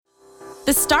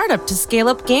The Startup to Scale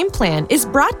Up game plan is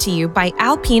brought to you by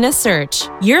Alpina Search,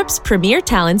 Europe's premier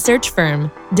talent search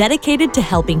firm, dedicated to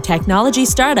helping technology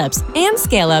startups and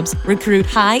scale-ups recruit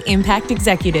high-impact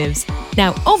executives.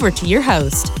 Now over to your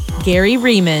host, Gary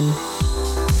Riemann.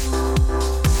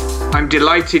 I'm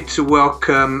delighted to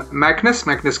welcome Magnus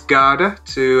Gaarder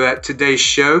to today's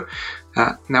show.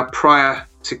 Now, prior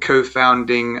to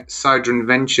co-founding Cidron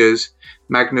Ventures,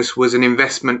 Magnus was an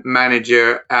investment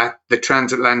manager at the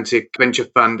transatlantic venture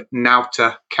fund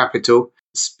Nauta Capital,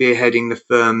 spearheading the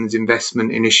firm's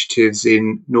investment initiatives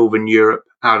in Northern Europe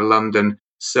out of London.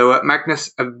 So,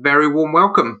 Magnus, a very warm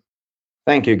welcome.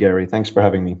 Thank you, Gary. Thanks for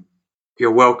having me.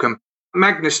 You're welcome.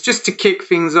 Magnus, just to kick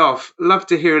things off, love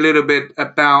to hear a little bit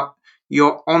about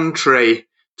your entree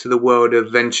to the world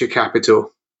of venture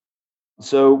capital.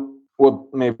 So,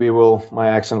 my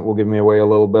accent will give me away a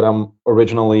little bit. I'm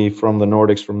originally from the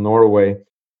Nordics, from Norway,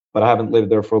 but I haven't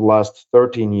lived there for the last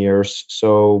 13 years.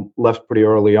 So left pretty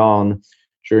early on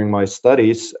during my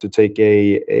studies to take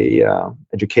a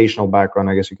educational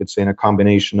background, I guess you could say, in a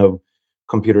combination of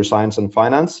computer science and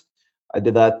finance. I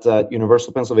did that at University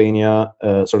of Pennsylvania,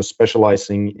 sort of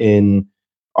specializing in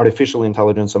artificial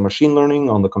intelligence and machine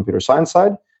learning on the computer science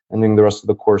side, and doing the rest of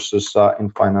the courses in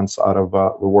finance out of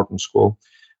Wharton School.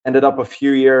 Ended up a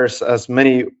few years, as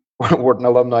many Wharton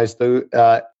alumni do,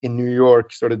 in New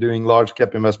York, sort of doing large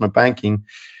cap investment banking.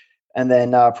 And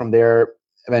then from there,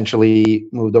 eventually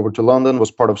moved over to London,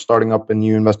 was part of starting up a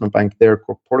new investment bank there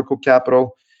called Portico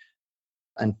Capital.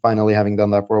 And finally, having done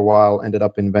that for a while, ended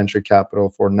up in venture capital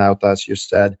for Nauta, as you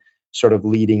said, sort of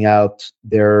leading out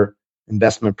their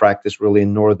investment practice really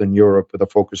in Northern Europe with a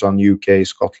focus on UK,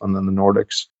 Scotland, and the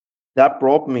Nordics. That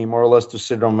brought me more or less to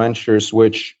Cidron Ventures,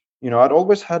 which I'd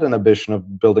always had an ambition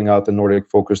of building out the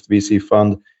Nordic-focused VC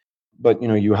fund, but,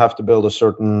 you have to build a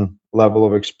certain level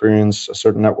of experience, a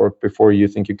certain network before you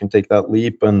think you can take that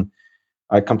leap. And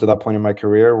I come to that point in my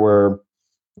career where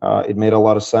it made a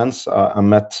lot of sense. I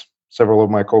met several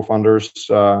of my co-founders.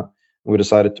 We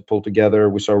decided to pull together.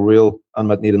 We saw a real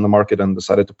unmet need in the market and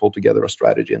decided to pull together a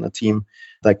strategy and a team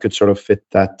that could sort of fit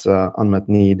that unmet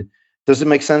need. Does it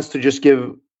make sense to just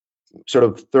give sort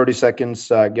of 30 seconds,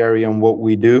 Gary, on what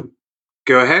we do?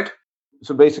 Go ahead.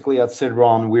 So basically at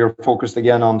Cidron, we are focused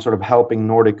again on sort of helping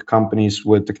Nordic companies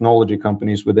with technology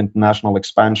companies with international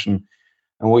expansion.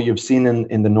 And what you've seen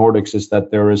in the Nordics is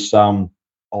that there is a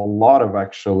lot of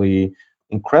actually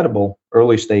incredible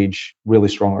early stage, really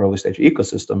strong early stage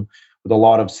ecosystem with a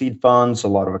lot of seed funds, a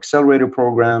lot of accelerator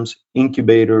programs,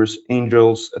 incubators,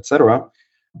 angels, etc.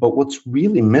 But what's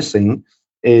really missing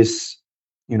is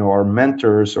our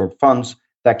mentors or funds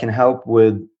that can help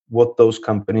with what those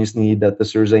companies need at the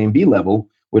Series A and B level,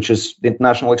 which is the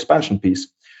international expansion piece.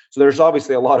 So there's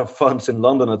obviously a lot of funds in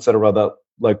London, et cetera, that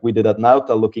like we did at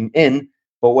Nauta looking in.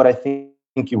 But what I think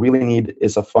you really need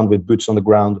is a fund with boots on the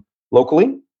ground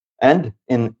locally and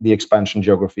in the expansion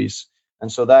geographies. And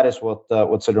so that is what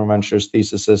Cidron Ventures'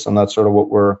 thesis is, and that's sort of what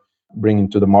we're bringing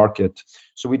to the market.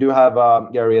 So we do have,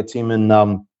 Gary, a team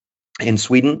in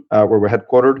Sweden, where we're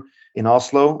headquartered, in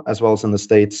Oslo, as well as in the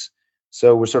States.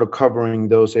 So we're sort of covering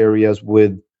those areas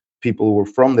with people who were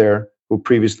from there, who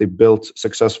previously built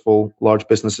successful large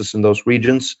businesses in those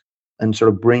regions, and sort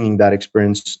of bringing that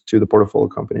experience to the portfolio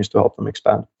companies to help them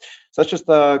expand. So that's just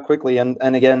quickly. And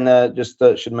again,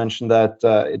 should mention that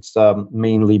it's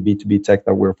mainly B2B tech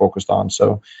that we're focused on.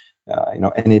 So,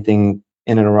 anything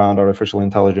in and around artificial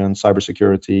intelligence,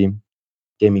 cybersecurity,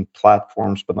 gaming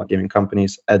platforms, but not gaming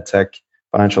companies, ed tech,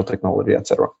 financial technology,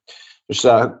 etc. Just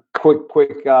a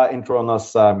quick intro on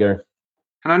us, Gary.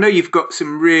 And I know you've got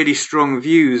some really strong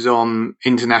views on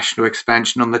international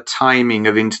expansion, on the timing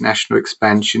of international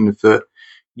expansion for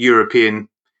European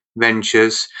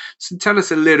ventures. So tell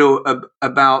us a little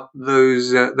about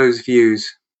those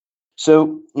views.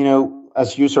 So,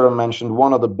 as you sort of mentioned,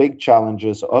 one of the big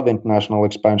challenges of international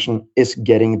expansion is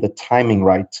getting the timing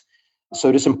right. So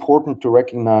it is important to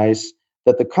recognize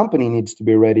that the company needs to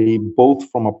be ready both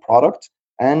from a product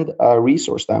and a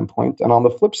resource standpoint. And on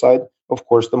the flip side, of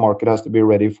course, the market has to be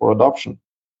ready for adoption.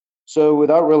 So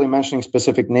without really mentioning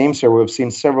specific names here, we've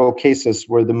seen several cases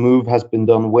where the move has been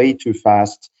done way too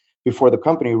fast before the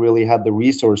company really had the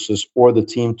resources or the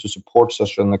team to support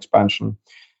such an expansion.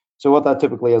 So what that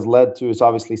typically has led to is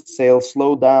obviously sales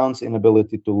slowdowns,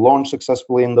 inability to launch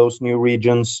successfully in those new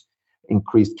regions,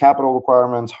 increased capital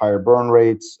requirements, higher burn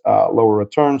rates, lower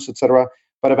returns, etc.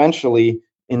 But eventually,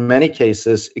 in many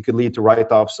cases, it could lead to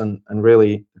write-offs and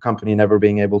really the company never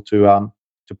being able to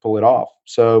pull it off.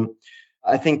 So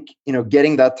I think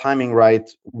getting that timing right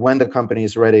when the company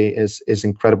is ready is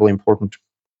incredibly important.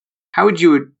 How would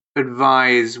you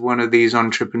advise one of these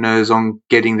entrepreneurs on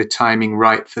getting the timing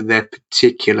right for their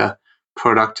particular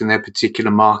product and their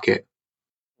particular market?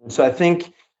 So I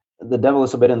think the devil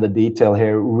is a bit in the detail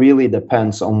here. It really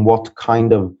depends on what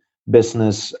kind of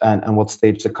business and what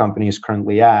stage the company is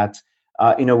currently at.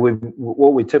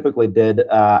 What we typically did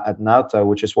at Nauta,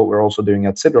 which is what we're also doing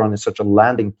at Cidron, is such a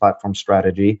landing platform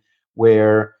strategy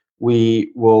where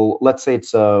we will, let's say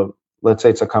it's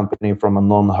a company from a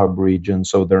non-hub region,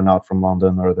 so they're not from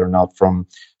London or they're not from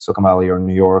Silicon Valley or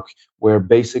New York, where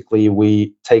basically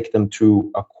we take them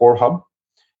to a core hub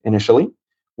initially,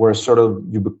 where sort of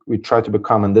we try to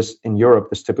become, and this in Europe,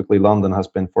 this typically London has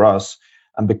been for us,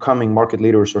 and becoming market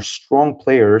leaders or strong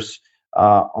players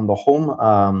on the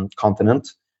home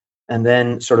continent, and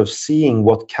then sort of seeing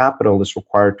what capital is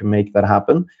required to make that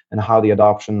happen and how the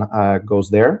adoption goes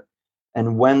there.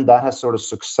 And when that has sort of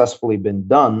successfully been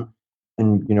done,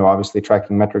 and obviously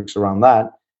tracking metrics around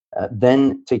that,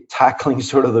 then tackling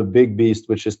sort of the big beast,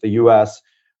 which is the US,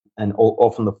 and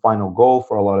often the final goal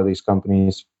for a lot of these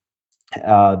companies,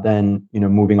 then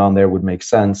moving on there would make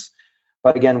sense.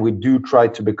 But again, we do try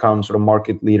to become sort of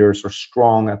market leaders or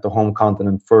strong at the home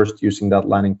continent first, using that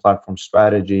landing platform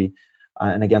strategy.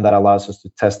 And again, that allows us to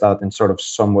test out in sort of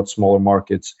somewhat smaller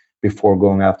markets before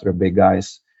going after the big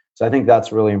guys. So I think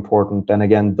that's really important. And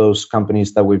again, those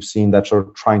companies that we've seen that sort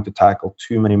of trying to tackle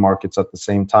too many markets at the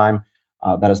same time,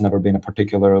 that has never been a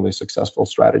particularly successful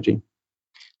strategy.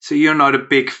 So you're not a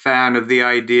big fan of the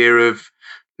idea of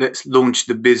let's launch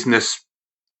the business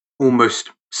almost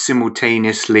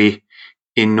simultaneously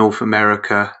in North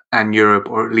America and Europe,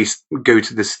 or at least go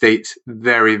to the States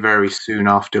very, very soon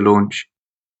after launch?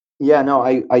 Yeah, no,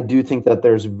 I do think that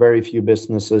there's very few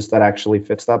businesses that actually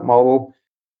fits that model.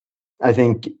 I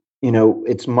think,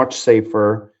 it's much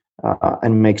safer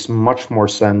and makes much more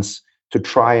sense to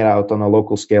try it out on a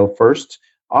local scale first.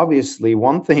 Obviously,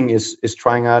 one thing is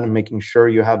trying out and making sure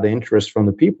you have the interest from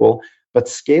the people, but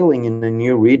scaling in a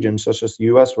new region such as the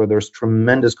US, where there's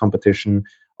tremendous competition,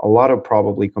 a lot of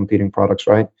probably competing products,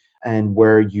 right? And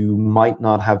where you might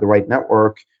not have the right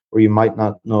network, where you might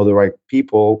not know the right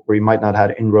people, where you might not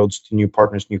have inroads to new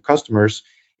partners, new customers,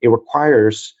 it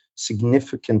requires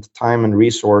significant time and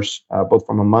resource, both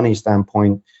from a money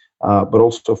standpoint, but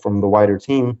also from the wider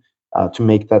team to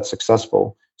make that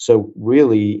successful. So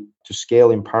really, to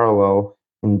scale in parallel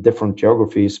in different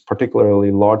geographies,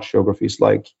 particularly large geographies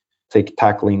like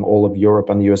tackling all of Europe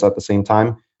and the US at the same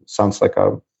time, sounds like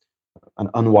an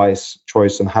unwise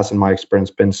choice, and has in my experience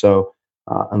been so,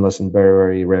 unless in very,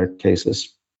 very rare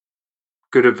cases.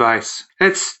 Good advice.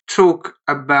 Let's talk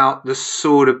about the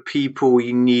sort of people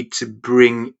you need to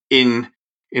bring in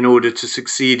order to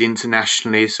succeed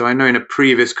internationally. So I know in a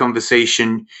previous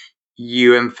conversation,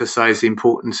 you emphasized the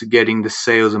importance of getting the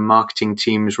sales and marketing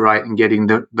teams right and getting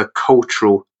the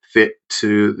cultural fit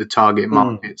to the target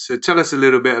market. So tell us a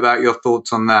little bit about your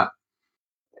thoughts on that.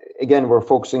 Again, we're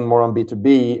focusing more on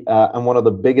B2B, and one of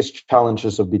the biggest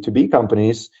challenges of B2B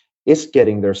companies is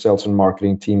getting their sales and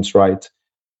marketing teams right.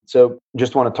 So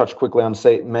just want to touch quickly on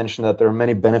mention that there are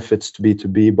many benefits to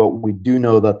B2B, but we do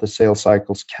know that the sales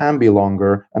cycles can be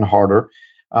longer and harder.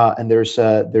 And there's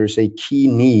a key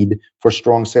need for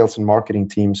strong sales and marketing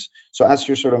teams. So as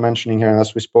you're sort of mentioning here, and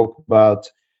as we spoke about,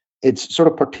 it's sort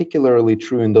of particularly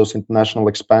true in those international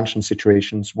expansion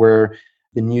situations where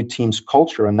the new team's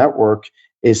culture and network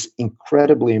is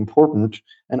incredibly important.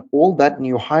 And all that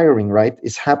new hiring, right,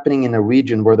 is happening in a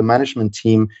region where the management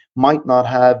team might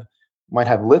have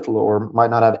little or might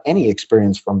not have any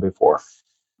experience from before.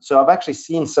 So I've actually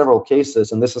seen several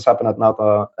cases, and this has happened at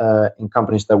Nauta in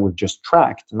companies that we've just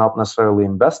tracked, not necessarily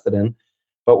invested in,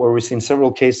 but where we've seen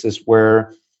several cases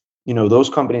where, those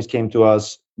companies came to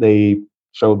us, they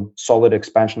showed solid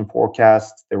expansion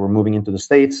forecasts, they were moving into the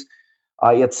States.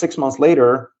 Yet 6 months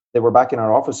later, they were back in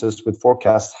our offices with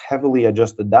forecasts heavily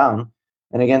adjusted down.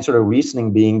 And again, sort of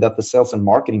reasoning being that the sales and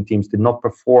marketing teams did not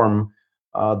perform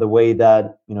the way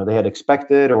that they had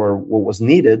expected or what was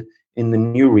needed in the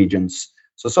new regions.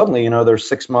 So suddenly, they're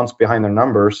 6 months behind their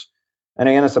numbers. And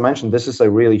again, as I mentioned, this is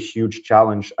a really huge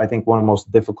challenge. I think one of the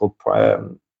most difficult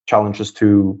challenges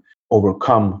to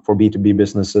overcome for B2B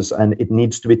businesses. And it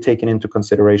needs to be taken into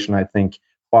consideration, I think,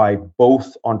 by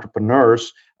both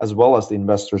entrepreneurs as well as the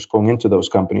investors going into those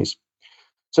companies.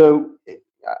 So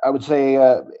I would say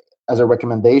as a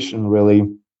recommendation, really,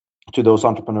 to those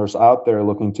entrepreneurs out there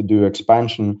looking to do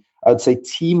expansion, I would say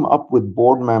team up with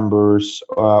board members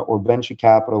or venture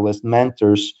capitalists,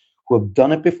 mentors who have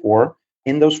done it before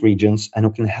in those regions and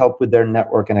who can help with their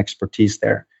network and expertise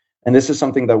there. And this is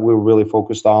something that we're really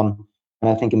focused on. And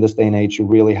I think in this day and age, you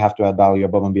really have to add value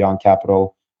above and beyond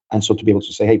capital. And so to be able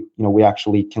to say, hey, we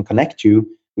actually can connect you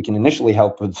we can initially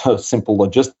help with the simple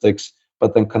logistics,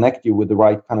 but then connect you with the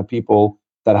right kind of people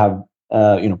that have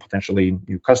potentially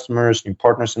new customers, new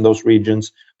partners in those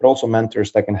regions, but also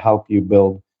mentors that can help you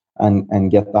build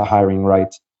and get the hiring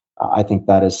right. I think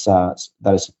that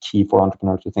is key for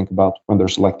entrepreneurs to think about when they're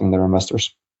selecting their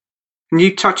investors. And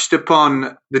you touched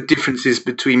upon the differences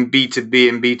between B2B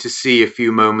and B2C a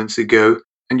few moments ago,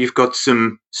 and you've got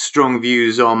some strong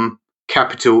views on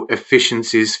capital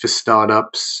efficiencies for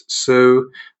startups. So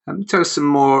tell us some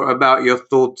more about your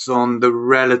thoughts on the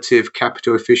relative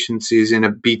capital efficiencies in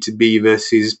a B2B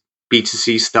versus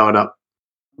B2C startup.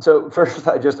 So first,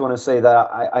 I just want to say that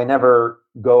I never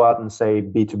go out and say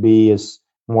B2B is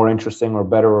more interesting or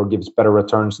better or gives better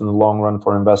returns in the long run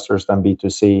for investors than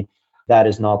B2C. That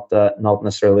is not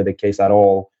necessarily the case at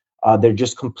all. They're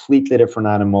just completely different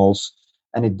animals,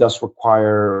 and it does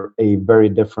require a very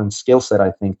different skill set,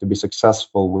 I think, to be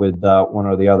successful with one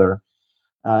or the other.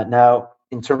 Now,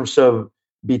 in terms of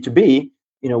B2B,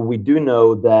 we do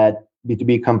know that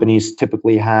B2B companies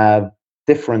typically have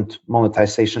different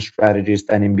monetization strategies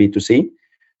than in B2C.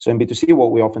 So in B2C,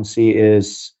 what we often see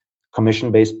is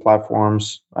commission-based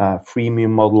platforms,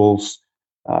 freemium models.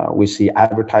 We see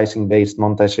advertising-based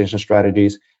monetization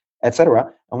strategies,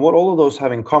 etc. And what all of those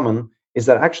have in common is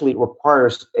that actually it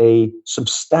requires a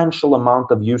substantial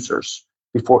amount of users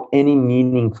before any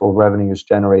meaningful revenue is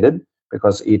generated,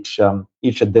 because each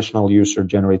additional user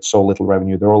generates so little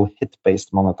revenue. They're all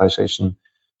hit-based monetization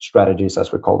strategies,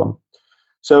 as we call them.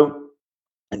 So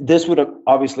this would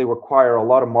obviously require a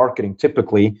lot of marketing,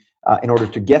 typically, in order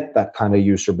to get that kind of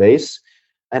user base.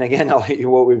 And again,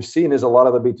 what we've seen is a lot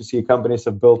of the B2C companies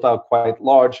have built out quite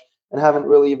large and haven't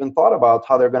really even thought about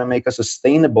how they're going to make a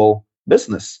sustainable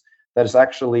business that is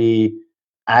actually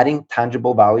adding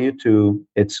tangible value to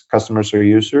its customers or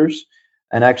users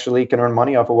and actually can earn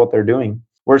money off of what they're doing.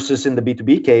 Versus in the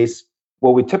B2B case,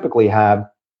 what we typically have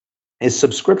is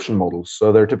subscription models.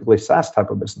 So they're typically SaaS type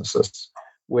of businesses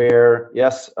where,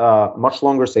 yes, much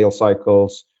longer sales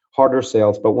cycles, harder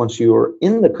sales, but once you're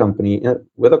in the company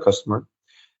with a customer,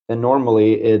 then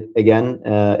normally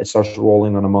it starts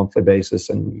rolling on a monthly basis,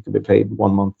 and you can be paid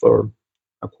 1 month or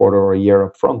a quarter or a year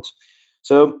up front.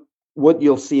 So what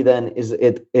you'll see then is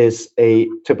it is a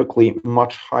typically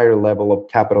much higher level of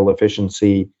capital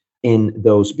efficiency in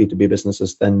those B2B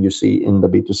businesses than you see in the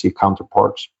B2C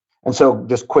counterparts. And so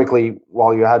just quickly,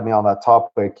 while you had me on that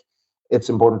topic, it's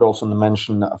important also to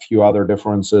mention a few other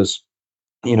differences.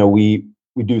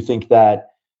 We do think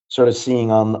that sort of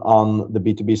seeing on the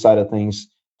B2B side of things,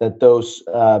 that those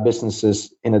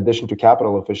businesses, in addition to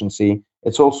capital efficiency,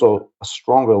 it's also a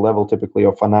stronger level typically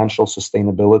of financial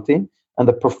sustainability, and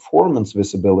the performance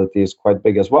visibility is quite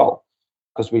big as well,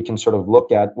 because we can sort of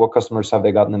look at what customers have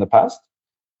they gotten in the past,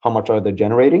 how much are they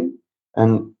generating,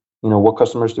 and what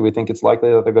customers do we think it's likely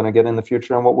that they're going to get in the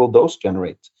future, and what will those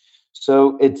generate.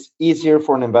 So it's easier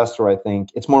for an investor, I think.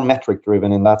 It's more metric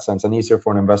driven in that sense, and easier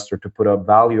for an investor to put a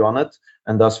value on it,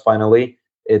 and thus finally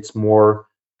it's more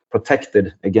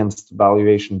protected against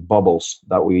valuation bubbles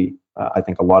that I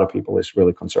think a lot of people is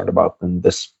really concerned about in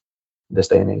this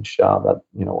day and age, that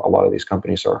a lot of these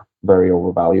companies are very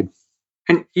overvalued.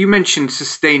 And you mentioned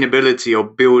sustainability, or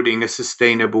building a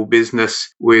sustainable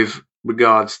business with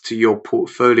regards to your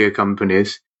portfolio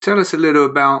companies. Tell us a little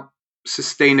about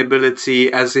sustainability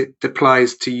as it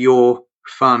applies to your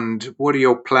fund. What are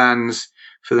your plans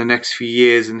for the next few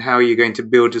years, and how are you going to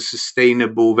build a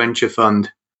sustainable venture fund?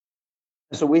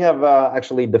 So we have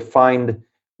actually defined,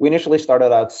 we initially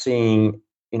started out seeing,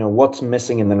 what's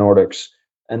missing in the Nordics.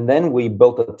 And then we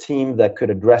built a team that could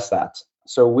address that.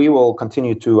 So we will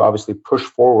continue to obviously push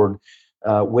forward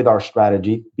with our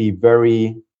strategy, be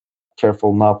very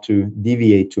careful not to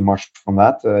deviate too much from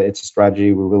that. It's a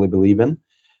strategy we really believe in.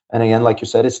 And again, like you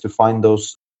said, it's to find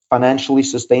those financially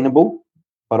sustainable,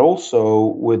 but also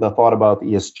with a thought about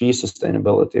ESG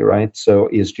sustainability, right? So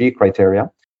ESG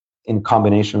criteria in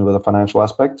combination with a financial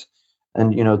aspect,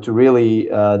 and to really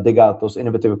dig out those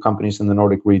innovative companies in the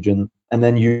Nordic region, and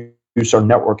then use our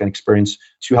network and experience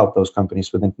to help those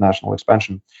companies with international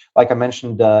expansion. Like I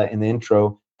mentioned in the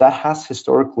intro, that has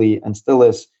historically and still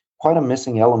is quite a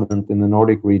missing element in the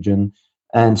Nordic region.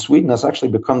 And Sweden has actually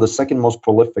become the second most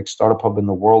prolific startup hub in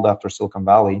the world after Silicon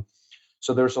Valley.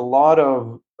 So there's a lot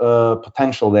of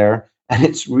potential there, and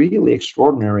it's really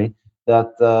extraordinary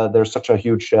that there's such a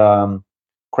huge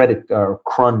credit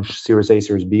crunch, Series A,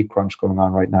 Series B crunch going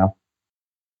on right now.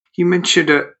 You mentioned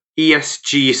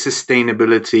ESG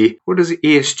sustainability. What does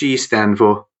ESG stand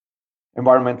for?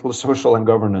 Environmental, social, and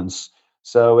governance.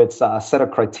 So it's a set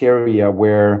of criteria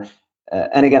where,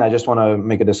 and again, I just want to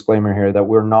make a disclaimer here that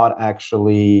we're not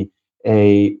actually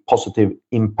a positive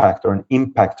impact or an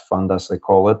impact fund, as they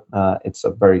call it. It's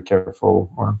a very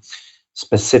careful or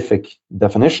specific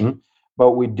definition,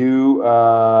 but we do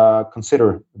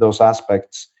consider those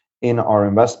aspects in our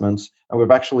investments. And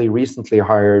we've actually recently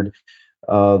hired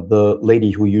the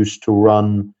lady who used to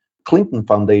run Clinton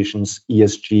Foundation's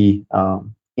ESG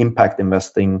impact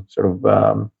investing sort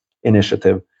of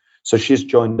initiative. So she's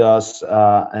joined us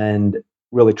and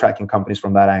really tracking companies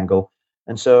from that angle.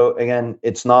 And so again,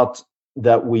 it's not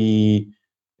that we,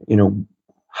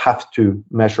 have to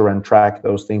measure and track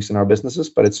those things in our businesses,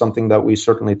 but it's something that we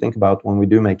certainly think about when we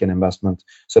do make an investment.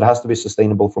 So it has to be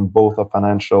sustainable from both a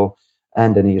financial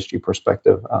and an ESG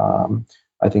perspective,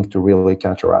 I think, to really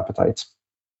catch our appetites.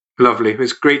 Lovely.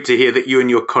 It's great to hear that you and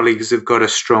your colleagues have got a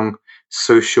strong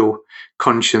social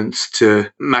conscience to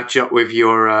match up with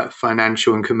your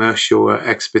financial and commercial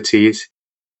expertise.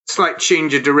 Slight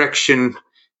change of direction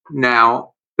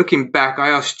now. Looking back, I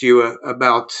asked you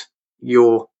about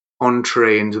your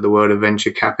entree into the world of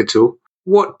venture capital.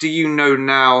 What do you know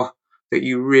now that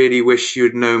you really wish you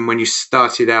had known when you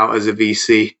started out as a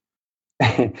VC?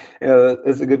 Yeah,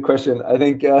 that's a good question. I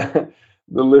think the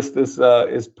list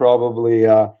is probably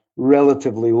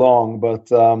relatively long,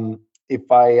 but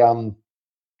if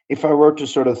I were to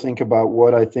sort of think about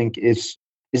what I think is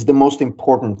the most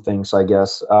important things, I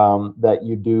guess, that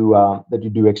you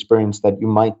do experience that you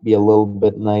might be a little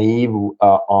bit naive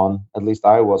on, at least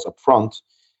I was upfront,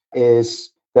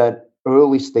 is that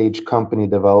early stage company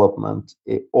development,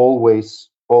 it always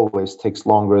takes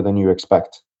longer than you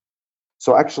expect.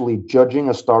 So actually judging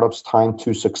a startup's time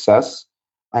to success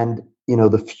and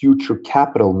the future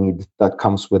capital need that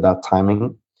comes with that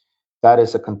timing, that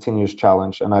is a continuous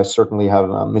challenge. And I certainly have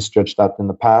misjudged that in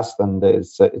the past. And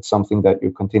it's something that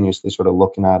you're continuously sort of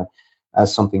looking at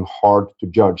as something hard to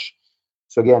judge.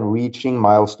 So again, reaching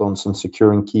milestones and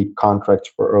securing key contracts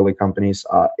for early companies,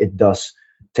 it does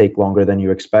take longer than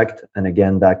you expect. And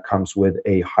again, that comes with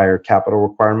a higher capital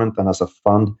requirement. And as a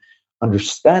fund,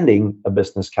 understanding a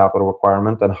business capital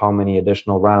requirement and how many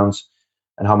additional rounds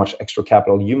and how much extra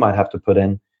capital you might have to put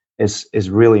in is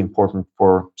really important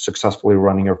for successfully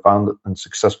running your fund and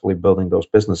successfully building those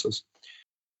businesses.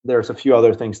 There's a few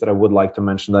other things that I would like to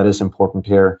mention that is important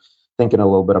here. Thinking a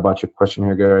little bit about your question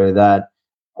here, Gary, that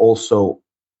also,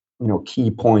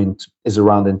 key point is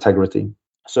around integrity.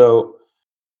 So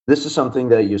this is something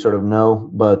that you sort of know,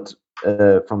 but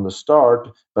from the start,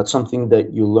 but something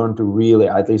that you learn to really,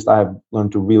 at least I have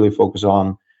learned to really focus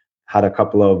on. Had a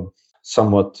couple of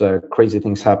somewhat crazy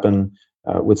things happen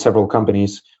with several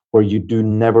companies where you do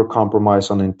never compromise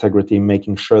on integrity,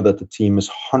 making sure that the team is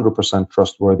 100%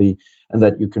 trustworthy and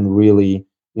that you can really,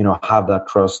 have that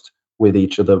trust with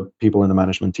each of the people in the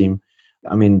management team.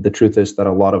 I mean, the truth is that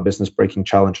a lot of business breaking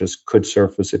challenges could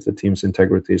surface if the team's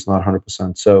integrity is not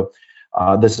 100%. So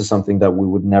this is something that we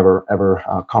would never, ever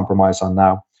compromise on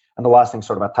now. And the last thing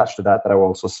sort of attached to that I will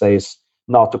also say is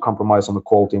not to compromise on the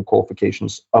quality and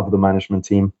qualifications of the management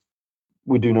team.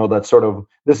 We do know that sort of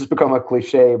this has become a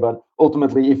cliche, but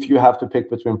ultimately, if you have to pick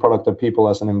between product and people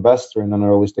as an investor in an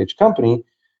early stage company,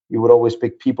 you would always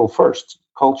pick people first.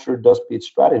 Culture does beat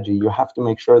strategy. You have to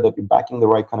make sure that you're backing the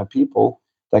right kind of people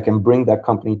that can bring that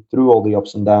company through all the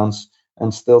ups and downs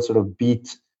and still sort of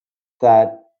beat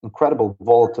that incredible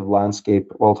volatile landscape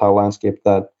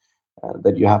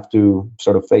that you have to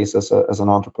sort of face as an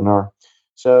entrepreneur.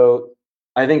 So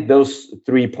I think those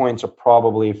 3 points are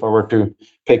probably, if I were to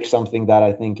pick something that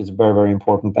I think is very, very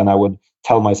important, then I would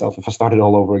tell myself if I started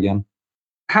all over again.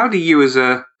 How do you as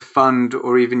a fund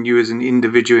or even you as an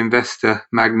individual investor,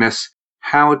 Magnus,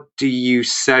 how do you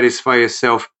satisfy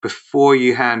yourself before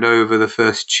you hand over the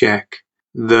first check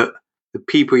that the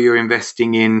people you're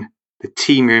investing in, the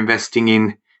team you're investing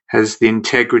in, has the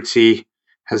integrity,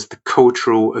 has the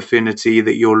cultural affinity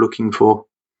that you're looking for?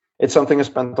 It's something I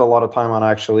spent a lot of time on,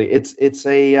 actually.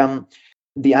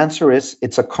 The answer is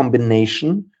it's a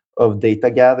combination of data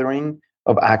gathering,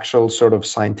 of actual sort of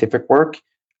scientific work,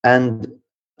 and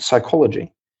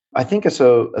psychology. I think as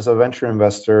a venture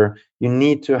investor, you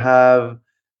need to have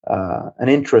an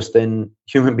interest in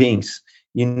human beings.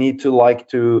 You need to like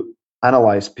to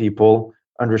analyze people,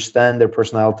 understand their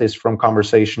personalities from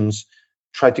conversations,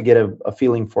 try to get a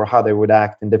feeling for how they would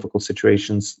act in difficult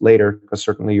situations later, because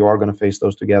certainly you are going to face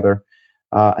those together.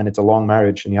 And it's a long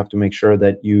marriage, and you have to make sure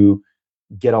that you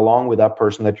get along with that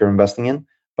person that you're investing in,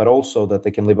 but also that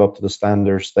they can live up to the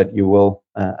standards that you will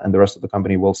and the rest of the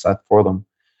company will set for them.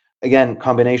 Again,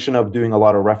 combination of doing a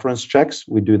lot of reference checks.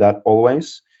 We do that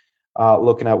always.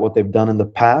 Looking at what they've done in the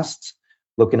past,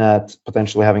 looking at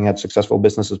potentially having had successful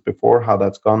businesses before, how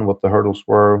that's gone, what the hurdles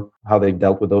were, how they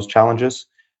dealt with those challenges.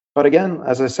 But again,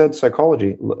 as I said,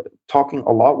 psychology, talking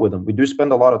a lot with them. We do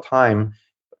spend a lot of time.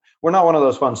 We're not one of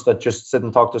those funds that just sit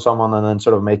and talk to someone and then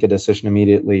sort of make a decision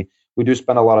immediately. We do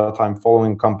spend a lot of time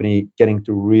following a company, getting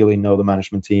to really know the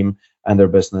management team and their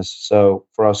business. So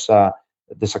for us,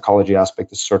 the psychology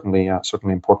aspect is certainly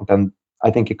important, and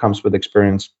I think it comes with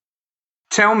experience.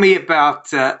 Tell me about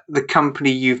the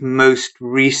company you've most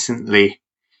recently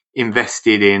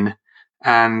invested in,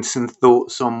 and some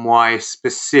thoughts on why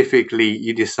specifically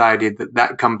you decided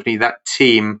that company, that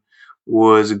team,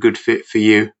 was a good fit for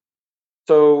you.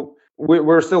 So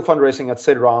we're still fundraising at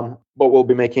Cidron, but we'll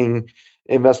be making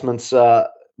investments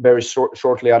very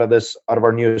shortly out of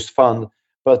our newest fund.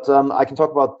 But I can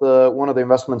talk about one of the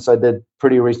investments I did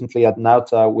pretty recently at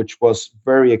Nauta, which was a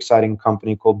very exciting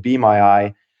company called Be My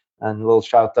Eye. And a little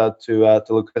shout out to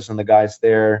Lucas and the guys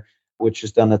there, which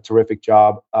has done a terrific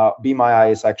job. Be My Eye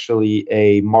is actually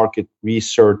a market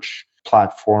research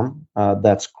platform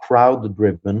that's crowd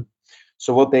driven.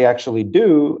 So what they actually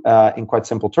do, in quite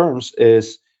simple terms,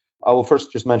 is I will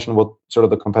first just mention what sort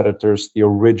of the competitors, the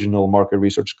original market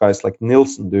research guys like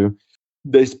Nielsen do.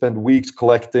 They spend weeks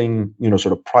collecting,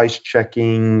 sort of price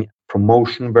checking,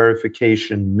 promotion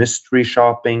verification, mystery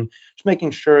shopping, just making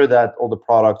sure that all the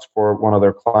products for one of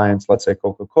their clients, let's say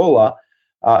Coca-Cola,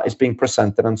 is being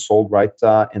presented and sold right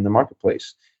in the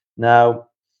marketplace. Now,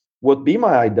 what Be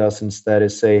My Eye does instead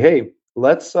is say, hey,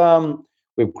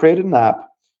 we've created an app.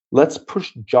 Let's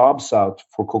push jobs out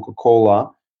for Coca-Cola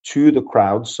to the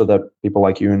crowd so that people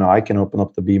like you and I can open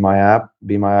up the Be My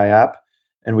Eye app,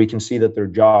 and we can see that there are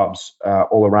jobs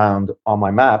all around on my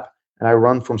map. And I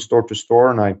run from store to store,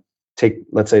 and I take,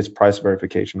 let's say it's price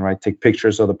verification, right? Take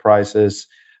pictures of the prices,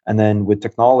 and then with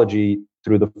technology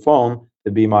through the phone,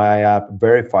 the Be My Eye app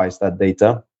verifies that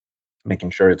data,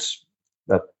 making sure it's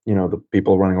that the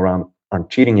people running around aren't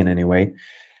cheating in any way.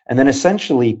 And then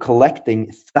essentially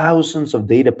collecting thousands of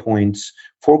data points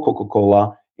for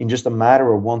Coca-Cola in just a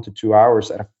matter of 1 to 2 hours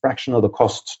at a fraction of the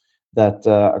cost that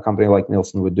a company like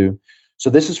Nielsen would do. So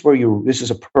this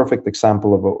is a perfect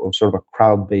example of sort of a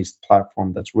crowd-based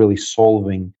platform that's really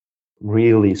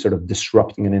sort of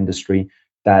disrupting an industry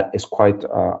that is quite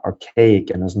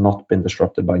archaic and has not been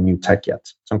disrupted by new tech yet.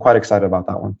 So I'm quite excited about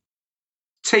that one.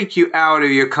 Take you out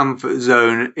of your comfort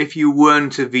zone. If you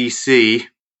weren't a VC,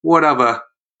 what other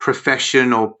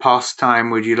profession or pastime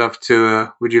would you love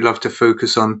to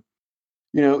focus on?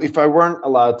 If I weren't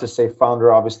allowed to say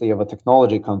founder, obviously, of a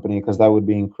technology company, because that would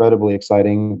be incredibly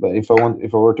exciting. But if I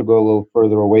were to go a little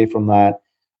further away from that,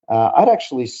 I'd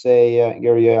actually say,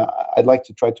 Gary, I'd like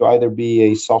to try to either be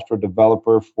a software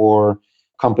developer for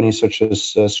companies such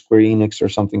as Square Enix or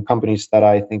something, companies that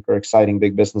I think are exciting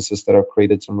big businesses that have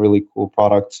created some really cool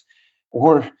products,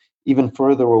 or even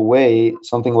further away,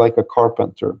 something like a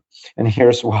carpenter. And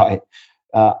here's why.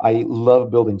 I love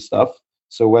building stuff.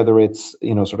 So whether it's,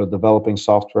 sort of developing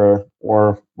software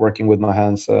or working with my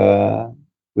hands,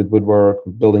 with woodwork,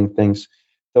 building things,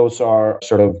 those are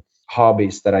sort of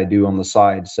hobbies that I do on the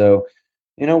side. So,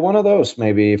 one of those,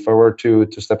 maybe if I were to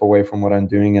step away from what I'm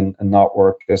doing and not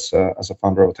work as a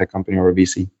founder of a tech company or a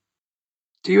VC.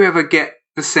 Do you ever get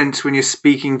the sense when you're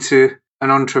speaking to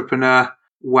an entrepreneur,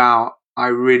 wow, I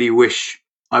really wish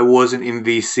I wasn't in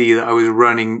VC, that I was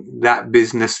running that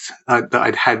business, that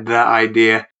I'd had that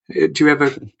idea? Do you ever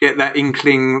get that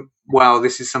inkling, wow,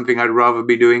 this is something I'd rather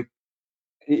be doing?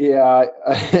 Yeah,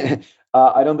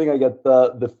 I don't think I get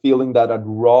the feeling that I'd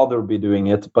rather be doing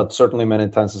it, but certainly many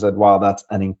times I said, wow, that's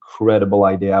an incredible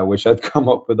idea. I wish I'd come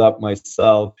up with that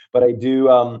myself. But I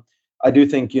do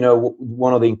think,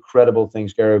 one of the incredible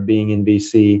things, Gary, of being in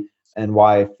VC, and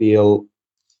why I feel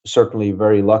certainly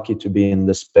very lucky to be in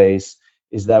this space,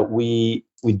 is that we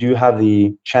do have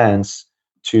the chance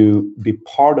to be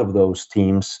part of those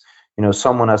teams.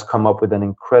 Someone has come up with an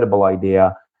incredible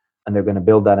idea, and they're going to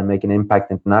build that and make an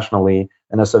impact internationally.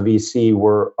 And as a VC,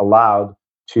 we're allowed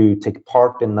to take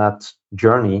part in that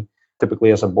journey,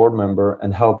 typically as a board member,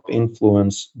 and help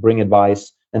influence, bring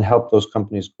advice, and help those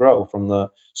companies grow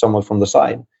somewhat from the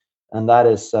side. And that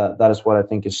is what I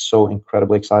think is so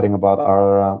incredibly exciting about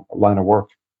our line of work.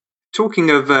 Talking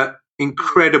of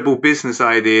incredible business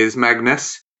ideas,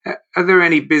 Magnus, are there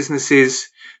any businesses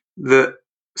that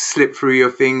slip through your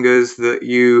fingers that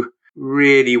you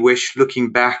really wish,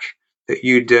 looking back, that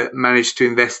you'd managed to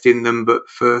invest in them, but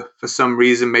for some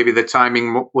reason, maybe the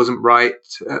timing wasn't right,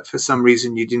 for some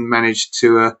reason you didn't manage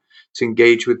to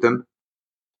engage with them?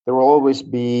 There will always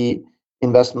be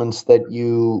investments that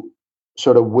you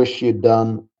sort of wish you'd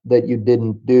done that you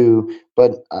didn't do.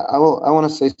 But I want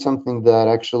to say something that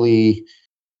actually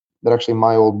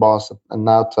my old boss at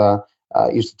Nauta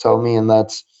used to tell me, and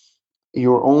that's,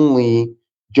 you're only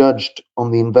judged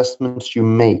on the investments you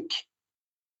make.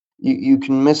 You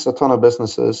can miss a ton of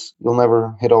businesses. You'll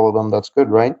never hit all of them. That's good,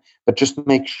 right? But just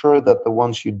make sure that the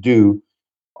ones you do,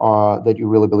 that you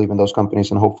really believe in those companies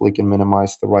and hopefully can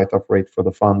minimize the write-off rate for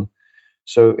the fund.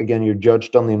 So again, you're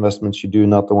judged on the investments you do,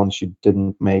 not the ones you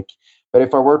didn't make. But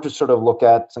if I were to sort of look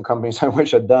at some companies I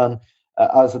wish I'd done,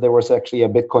 as there was actually a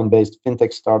Bitcoin-based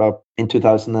fintech startup in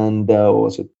 2000 and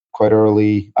was it quite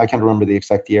early? I can't remember the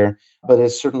exact year, but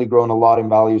it's certainly grown a lot in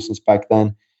value since back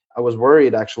then. I was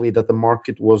worried actually that the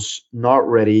market was not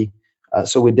ready,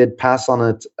 so we did pass on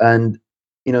it. And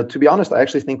to be honest, I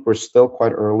actually think we're still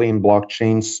quite early in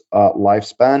blockchain's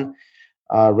lifespan.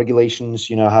 Regulations,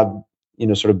 have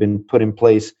sort of been put in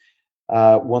place.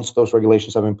 Once those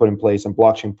regulations have been put in place and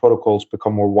blockchain protocols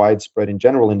become more widespread in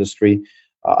general industry,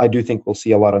 I do think we'll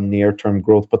see a lot of near-term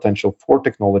growth potential for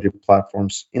technology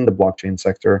platforms in the blockchain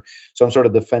sector. So I'm sort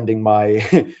of defending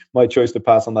my my choice to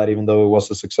pass on that, even though it was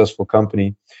a successful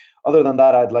company. Other than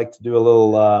that, I'd like to do a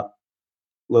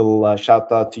little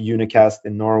shout out to Unicast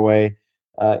in Norway.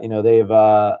 They've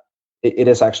it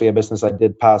is actually a business I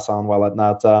did pass on while at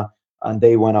Nata, and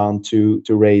they went on to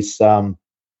raise a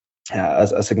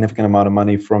significant amount of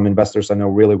money from investors I know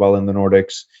really well in the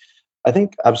Nordics. I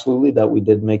think absolutely that we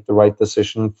did make the right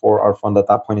decision for our fund at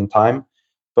that point in time,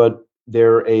 but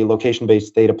they're a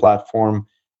location-based data platform,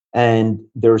 and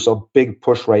there's a big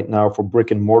push right now for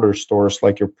brick and mortar stores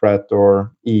like your Pret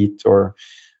or Eat or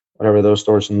whatever those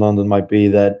stores in London might be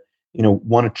that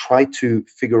want to try to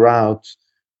figure out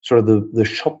sort of the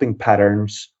shopping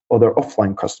patterns of their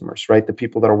offline customers, right? The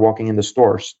people that are walking in the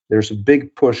stores. There's a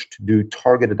big push to do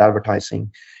targeted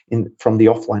advertising from the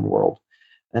offline world.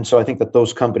 And so I think that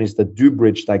those companies that do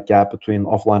bridge that gap between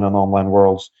offline and online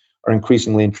worlds are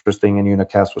increasingly interesting, and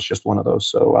Unicast was just one of those.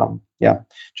 So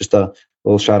just a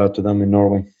little shout out to them in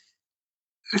Norway.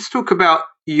 Let's talk about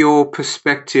your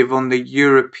perspective on the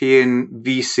European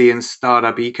VC and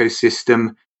startup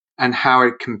ecosystem and how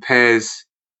it compares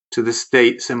to the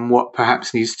States and what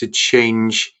perhaps needs to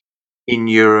change in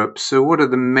Europe. So what are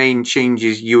the main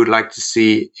changes you would like to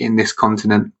see in this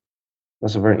continent?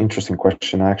 That's a very interesting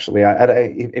question, actually.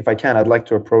 If I can, I'd like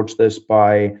to approach this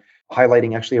by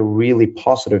highlighting actually a really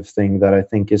positive thing that I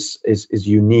think is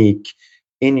unique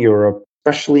in Europe,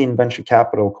 especially in venture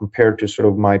capital compared to sort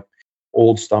of my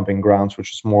old stomping grounds,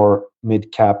 which is more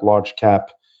mid-cap, large-cap,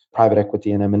 private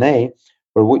equity and M&A,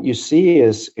 where what you see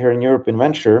is here in Europe in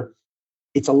venture,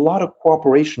 it's a lot of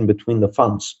cooperation between the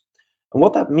funds. And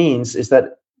what that means is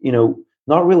that,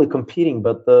 not really competing,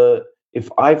 but if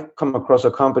I've come across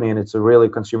a company and it's a really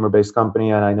consumer-based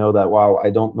company and I know that, wow, I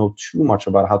don't know too much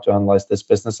about how to analyze this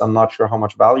business, I'm not sure how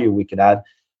much value we could add,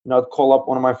 I'd call up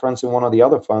one of my friends in one of the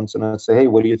other funds and I'd say, hey,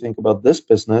 what do you think about this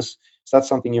business? Is that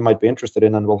something you might be interested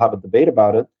in? And we'll have a debate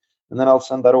about it. And then I'll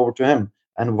send that over to him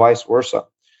and vice versa.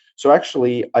 So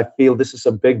actually, I feel this is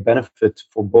a big benefit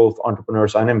for both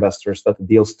entrepreneurs and investors, that the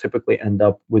deals typically end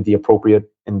up with the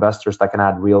appropriate investors that can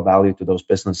add real value to those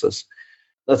businesses.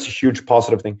 That's a huge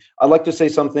positive thing. I'd like to say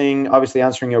something, obviously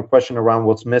answering your question around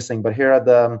what's missing, but here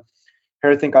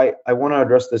I think I want to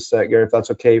address this, Gary, if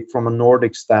that's okay, from a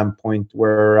Nordic standpoint,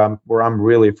 where I'm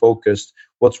really focused.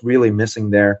 What's really missing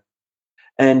there,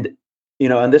 and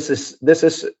and this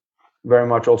is very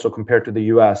much also compared to the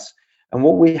U.S. And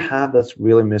what we have that's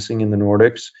really missing in the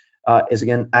Nordics is,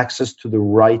 again, access to the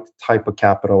right type of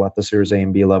capital at the Series A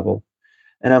and B level.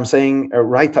 And I'm saying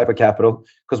right type of capital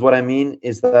because what I mean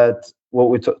is that what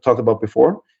we talked about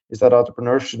before is that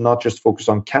entrepreneurs should not just focus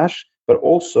on cash, but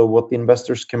also what the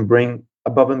investors can bring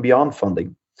above and beyond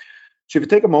funding. So if you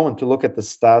take a moment to look at the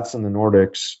stats in the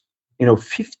Nordics,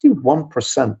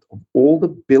 51% of all the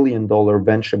billion-dollar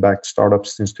venture-backed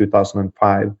startups since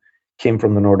 2005 came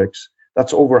from the Nordics.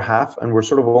 That's over half, and we're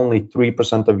sort of only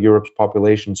 3% of Europe's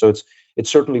population. So it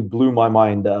certainly blew my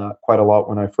mind quite a lot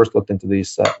when I first looked into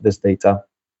this data.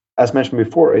 As mentioned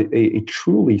before, a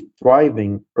truly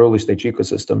thriving early-stage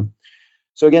ecosystem.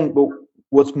 So again,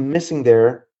 what's missing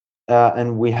there,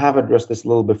 and we have addressed this a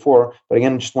little before, but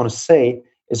again, I just want to say,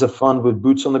 is a fund with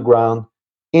boots on the ground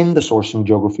in the sourcing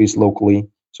geographies locally,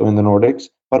 so in the Nordics,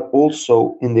 but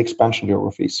also in the expansion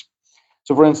geographies.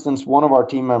 So for instance, one of our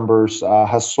team members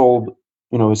has sold,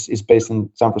 is based in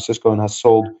San Francisco and has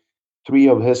sold 3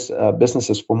 of his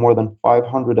businesses for more than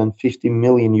 $550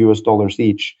 million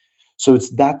each. So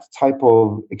it's that type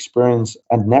of experience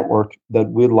and network that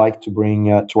we'd like to bring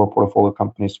to our portfolio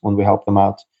companies when we help them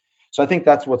out. So I think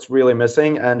that's what's really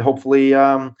missing, and hopefully,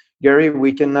 Gary,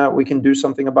 we can do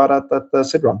something about it at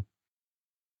Cidron.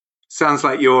 Sounds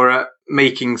like you're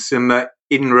making some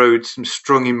inroads, some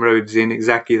strong inroads in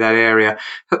exactly that area.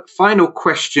 Final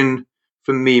question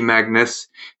for me, Magnus,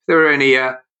 if there are any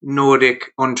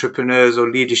Nordic entrepreneurs or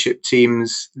leadership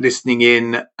teams listening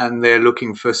in and they're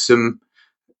looking for some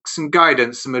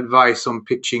guidance, some advice on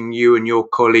pitching you and your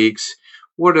colleagues,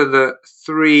 what are the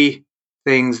 3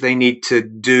 things they need to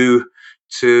do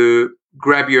to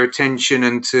grab your attention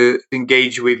and to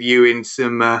engage with you in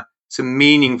some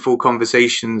meaningful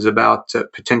conversations about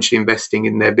potentially investing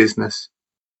in their business?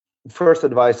 First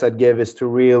advice I'd give is to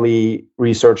really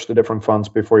research the different funds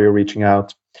before you're reaching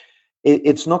out.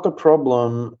 It's not a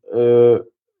problem, to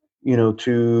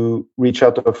reach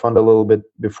out to a fund a little bit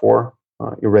before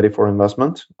you're ready for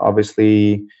investment.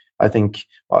 Obviously, I think,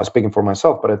 speaking for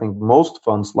myself, but I think most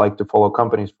funds like to follow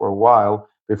companies for a while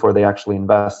before they actually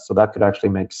invest. So that could actually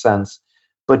make sense.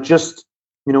 But just,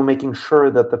 making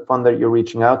sure that the fund that you're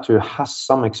reaching out to has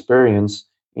some experience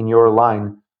in your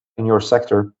line, in your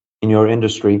sector, in your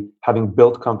industry, having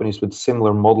built companies with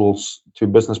similar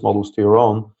business models to your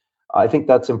own. I think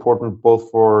that's important both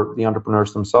for the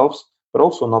entrepreneurs themselves, but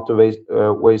also not to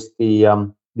waste the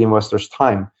investors'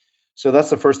 time. So that's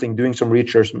the first thing, doing some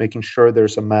research, making sure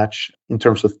there's a match in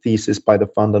terms of thesis by the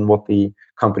fund and what the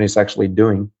company is actually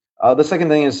doing. The second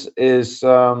thing is there's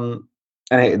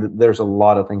a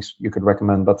lot of things you could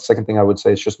recommend, but the second thing I would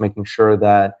say is just making sure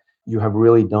that you have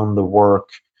really done the work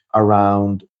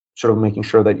around sort of making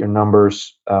sure that your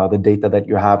numbers, the data that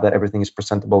you have, that everything is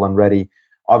presentable and ready.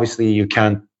 Obviously, you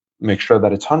can't make sure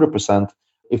that it's 100%.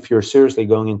 If you're seriously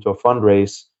going into a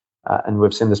fundraise, and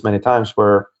we've seen this many times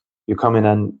where you come in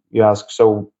and you ask,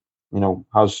 so,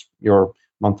 how's your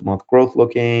month-to-month growth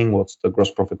looking? What's the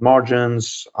gross profit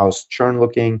margins? How's churn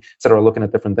looking? Et cetera, looking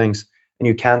at different things. And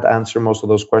you can't answer most of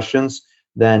those questions,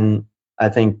 then I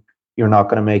think you're not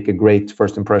going to make a great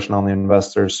first impression on the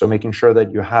investors. So making sure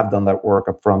that you have done that work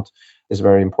up front is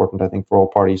very important, I think, for all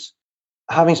parties.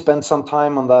 Having spent some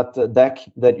time on that deck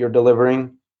that you're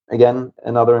delivering, again,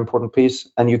 another important piece.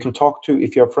 And you can talk to,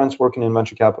 if you have friends working in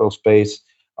venture capital space,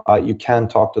 you can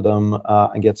talk to them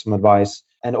and get some advice.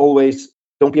 And always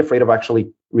don't be afraid of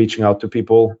actually reaching out to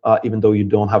people, even though you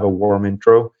don't have a warm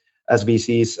intro. As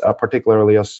VCs,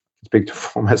 particularly us, speak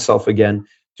for myself again,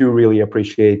 do really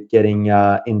appreciate getting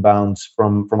inbounds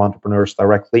from entrepreneurs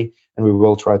directly, and we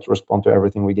will try to respond to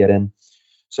everything we get in.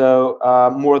 So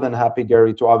more than happy,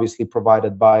 Gary, to obviously provide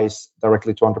advice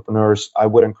directly to entrepreneurs. I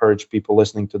would encourage people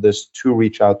listening to this to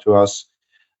reach out to us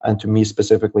and to me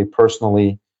specifically,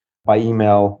 personally, by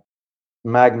email,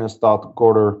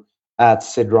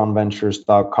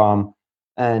 magnus.gaarder@cidronventures.com,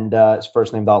 and his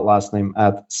first name dot last name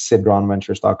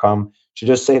 @cidronventures.com. Should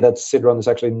just say that Cidron is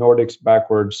actually Nordics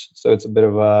backwards, so it's a bit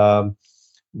of a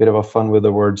fun with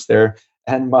the words there.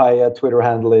 And my Twitter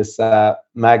handle is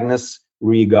Magnus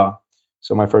Riga.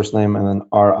 So my first name and then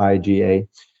Riga.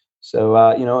 So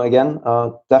again,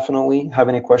 definitely have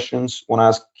any questions, want to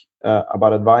ask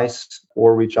about advice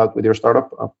or reach out with your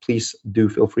startup, please do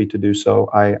feel free to do so.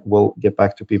 I will get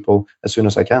back to people as soon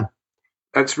as I can.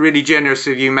 That's really generous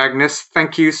of you, Magnus.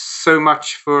 Thank you so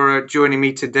much for joining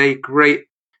me today. Great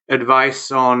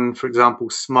advice on, for example,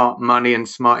 smart money and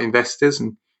smart investors,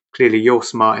 and clearly you're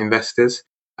smart investors,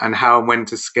 and how and when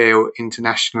to scale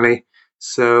internationally.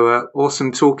 So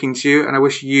awesome talking to you, and I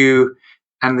wish you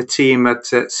and the team at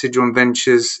Cidron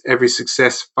Ventures every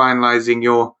success finalizing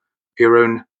your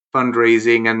own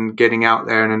fundraising and getting out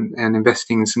there and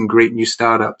investing in some great new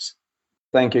startups.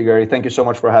 Thank you, Gary. Thank you so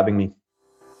much for having me.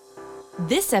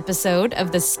 This episode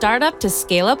of the Startup to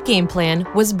Scale Up Game Plan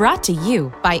was brought to you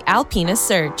by Alpina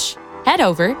Search. Head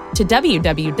over to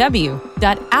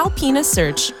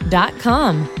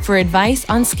www.alpinasearch.com for advice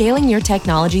on scaling your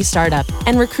technology startup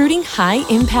and recruiting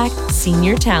high-impact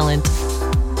senior talent.